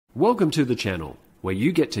Welcome to the channel, where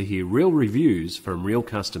you get to hear real reviews from real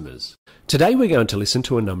customers. Today we're going to listen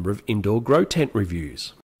to a number of indoor grow tent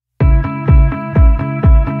reviews.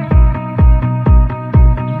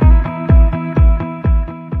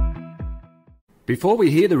 Before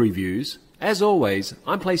we hear the reviews, as always,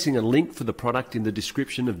 I'm placing a link for the product in the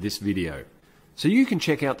description of this video, so you can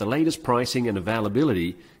check out the latest pricing and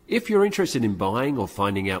availability if you're interested in buying or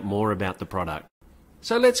finding out more about the product.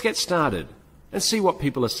 So let's get started and see what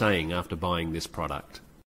people are saying after buying this product.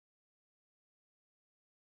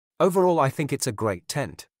 Overall, I think it's a great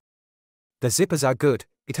tent. The zippers are good,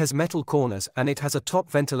 it has metal corners and it has a top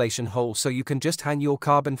ventilation hole so you can just hang your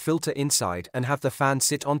carbon filter inside and have the fan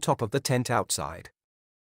sit on top of the tent outside.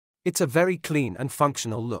 It's a very clean and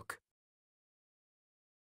functional look.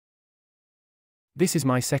 This is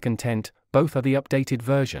my second tent, both are the updated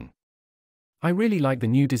version. I really like the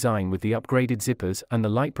new design with the upgraded zippers and the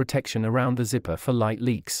light protection around the zipper for light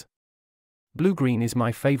leaks. Blue-green is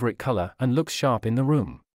my favorite color and looks sharp in the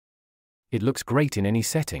room. It looks great in any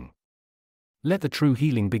setting. Let the true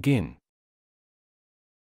healing begin.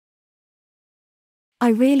 I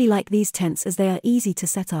really like these tents as they are easy to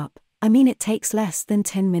set up. I mean, it takes less than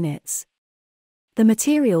 10 minutes. The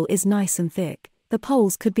material is nice and thick. The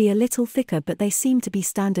poles could be a little thicker, but they seem to be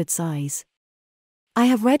standard size. I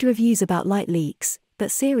have read reviews about light leaks,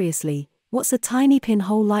 but seriously, what's a tiny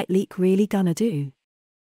pinhole light leak really gonna do?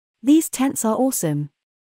 These tents are awesome.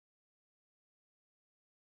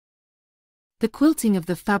 The quilting of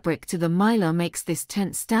the fabric to the mylar makes this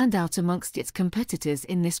tent stand out amongst its competitors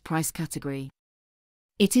in this price category.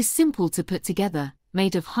 It is simple to put together,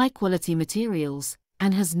 made of high-quality materials,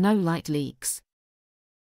 and has no light leaks.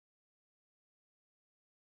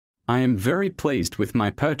 I am very pleased with my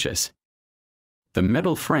purchase. The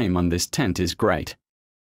metal frame on this tent is great.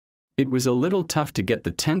 It was a little tough to get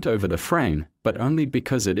the tent over the frame, but only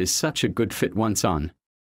because it is such a good fit once on.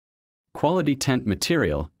 Quality tent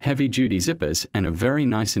material, heavy-duty zippers and a very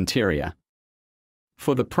nice interior.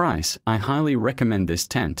 For the price, I highly recommend this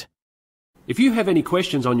tent. If you have any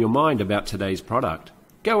questions on your mind about today's product,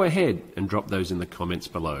 go ahead and drop those in the comments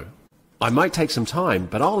below. I might take some time,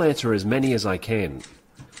 but I'll answer as many as I can.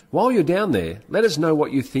 While you're down there, let us know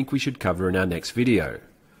what you think we should cover in our next video.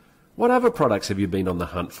 What other products have you been on the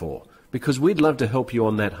hunt for? Because we'd love to help you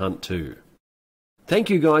on that hunt too. Thank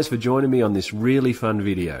you guys for joining me on this really fun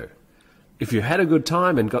video. If you had a good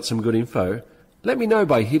time and got some good info, let me know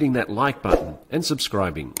by hitting that like button and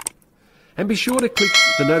subscribing. And be sure to click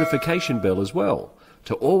the notification bell as well,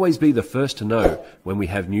 to always be the first to know when we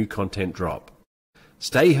have new content drop.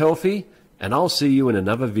 Stay healthy, and I'll see you in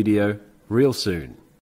another video real soon.